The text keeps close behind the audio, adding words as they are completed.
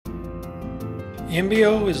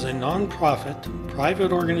INBio is a non-profit,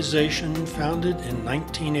 private organization founded in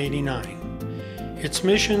 1989. Its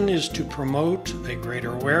mission is to promote a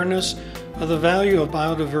greater awareness of the value of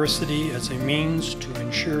biodiversity as a means to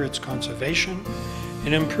ensure its conservation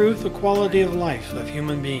and improve the quality of life of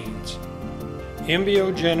human beings.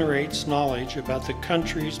 INBio generates knowledge about the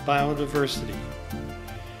country's biodiversity.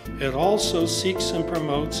 It also seeks and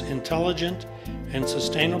promotes intelligent and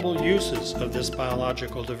sustainable uses of this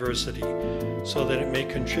biological diversity so that it may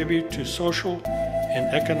contribute to social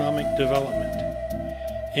and economic development.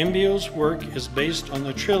 INBio's work is based on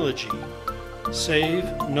the trilogy Save,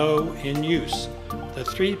 Know, and Use, the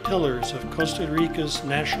three pillars of Costa Rica's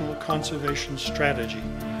National Conservation Strategy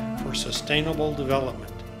for Sustainable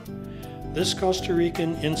Development. This Costa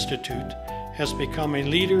Rican institute has become a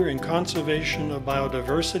leader in conservation of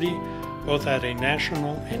biodiversity both at a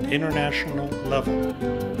national and international level.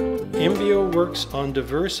 INBio works on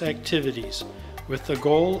diverse activities with the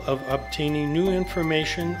goal of obtaining new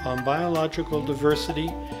information on biological diversity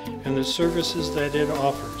and the services that it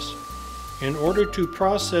offers. In order to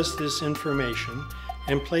process this information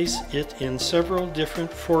and place it in several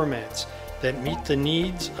different formats that meet the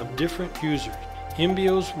needs of different users,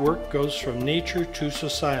 INBio's work goes from nature to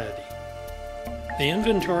society. The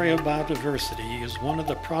inventory of biodiversity is one of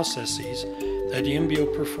the processes that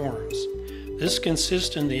INBio performs. This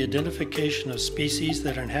consists in the identification of species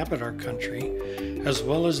that inhabit our country, as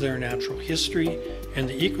well as their natural history and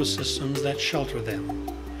the ecosystems that shelter them.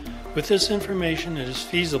 With this information, it is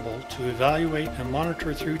feasible to evaluate and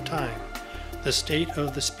monitor through time the state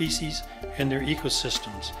of the species and their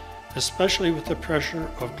ecosystems, especially with the pressure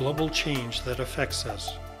of global change that affects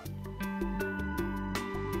us.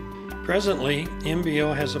 Presently,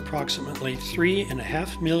 INBio has approximately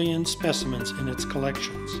 3.5 million specimens in its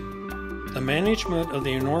collections. The management of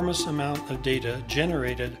the enormous amount of data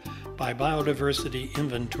generated by biodiversity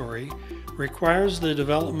inventory requires the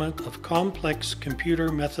development of complex computer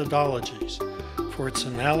methodologies for its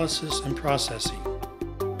analysis and processing.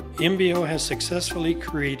 INBio has successfully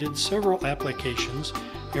created several applications,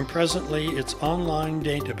 and presently its online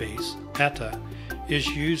database, ATA, is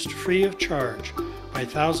used free of charge by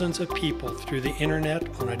thousands of people through the internet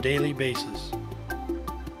on a daily basis.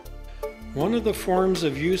 One of the forms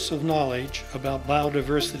of use of knowledge about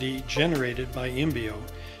biodiversity generated by INBio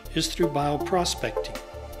is through bioprospecting.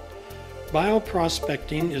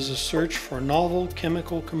 Bioprospecting is a search for novel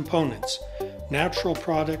chemical components, natural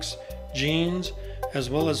products, genes, as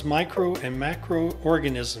well as micro and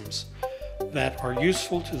macroorganisms that are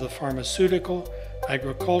useful to the pharmaceutical,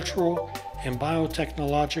 agricultural, and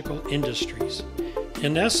biotechnological industries.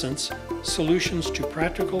 In essence, solutions to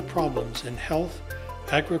practical problems in health,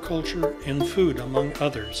 agriculture, and food, among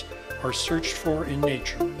others, are searched for in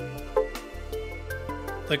nature.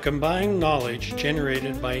 The combined knowledge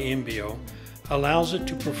generated by INBio allows it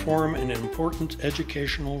to perform an important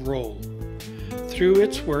educational role. Through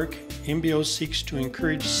its work, INBio seeks to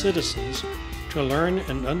encourage citizens to learn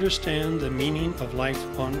and understand the meaning of life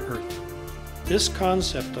on Earth. This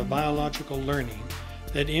concept of biological learning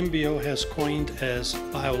that INBio has coined as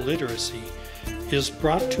bioliteracy is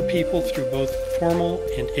brought to people through both formal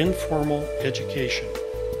and informal education.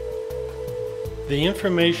 The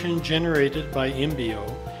information generated by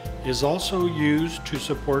INBio is also used to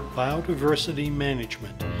support biodiversity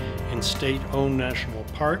management in state-owned national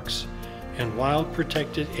parks and wild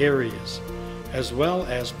protected areas, as well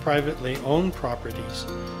as privately owned properties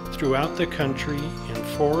throughout the country in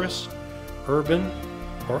forest, urban,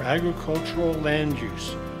 or agricultural land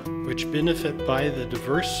use, which benefit by the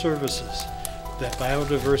diverse services that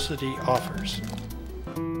biodiversity offers.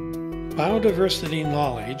 Biodiversity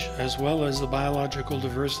knowledge, as well as the biological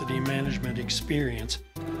diversity management experience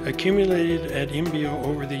accumulated at INBio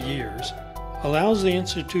over the years, allows the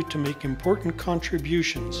Institute to make important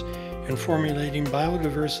contributions in formulating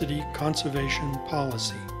biodiversity conservation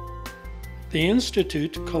policy. The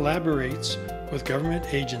Institute collaborates with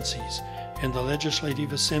government agencies and the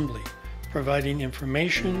Legislative Assembly, providing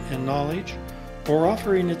information and knowledge or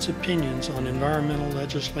offering its opinions on environmental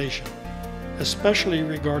legislation, especially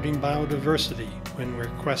regarding biodiversity when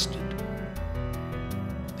requested.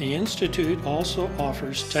 The Institute also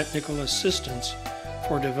offers technical assistance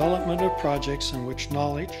for development of projects in which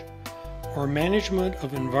knowledge or management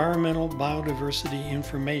of environmental biodiversity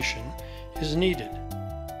information is needed.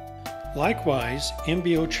 Likewise,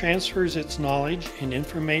 INBio transfers its knowledge and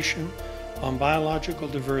information on biological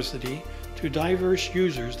diversity to diverse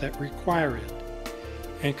users that require it,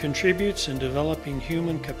 and contributes in developing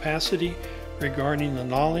human capacity regarding the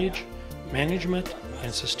knowledge, management,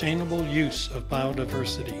 and sustainable use of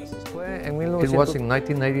biodiversity. It was in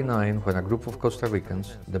 1989 when a group of Costa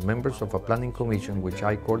Ricans, the members of a planning commission which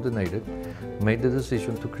I coordinated, made the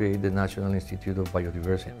decision to create the National Institute of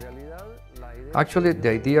Biodiversity. Actually, the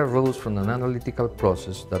idea arose from an analytical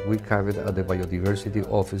process that we carried at the Biodiversity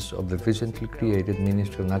Office of the recently created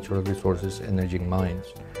Ministry of Natural Resources, Energy and Mines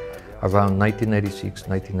around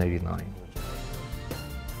 1986-1989.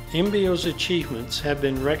 INBio's achievements have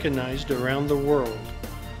been recognized around the world.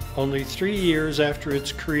 Only 3 years after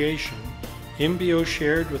its creation, INBio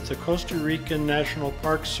shared with the Costa Rican National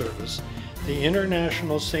Park Service the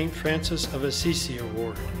International St. Francis of Assisi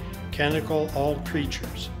Award, Canonical All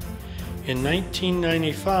Creatures. In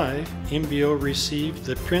 1995, INBio received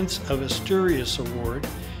the Prince of Asturias Award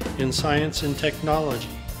in Science and Technology.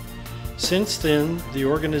 Since then, the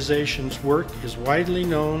organization's work is widely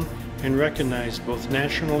known and recognized both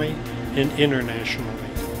nationally and internationally.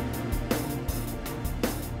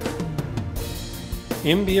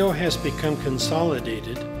 INBio has become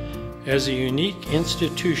consolidated as a unique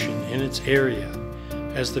institution in its area.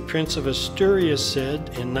 As the Prince of Asturias said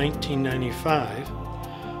in 1995,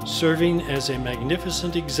 serving as a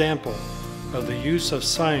magnificent example of the use of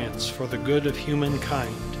science for the good of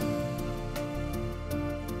humankind.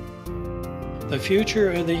 The future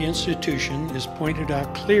of the institution is pointed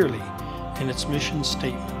out clearly in its mission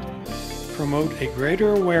statement: promote a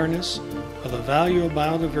greater awareness of the value of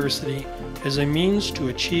biodiversity as a means to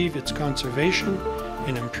achieve its conservation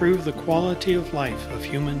and improve the quality of life of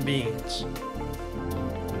human beings.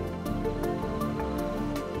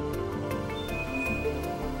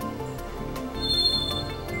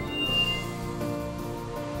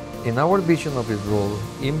 In our vision of its role,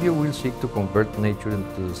 INBio will seek to convert nature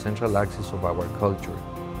into the central axis of our culture,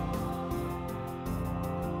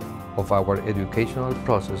 of our educational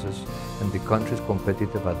processes, and the country's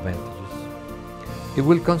competitive advantages. It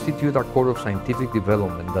will constitute a core of scientific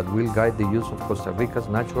development that will guide the use of Costa Rica's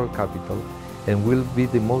natural capital and will be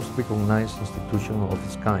the most recognized institution of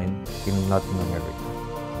its kind in Latin America.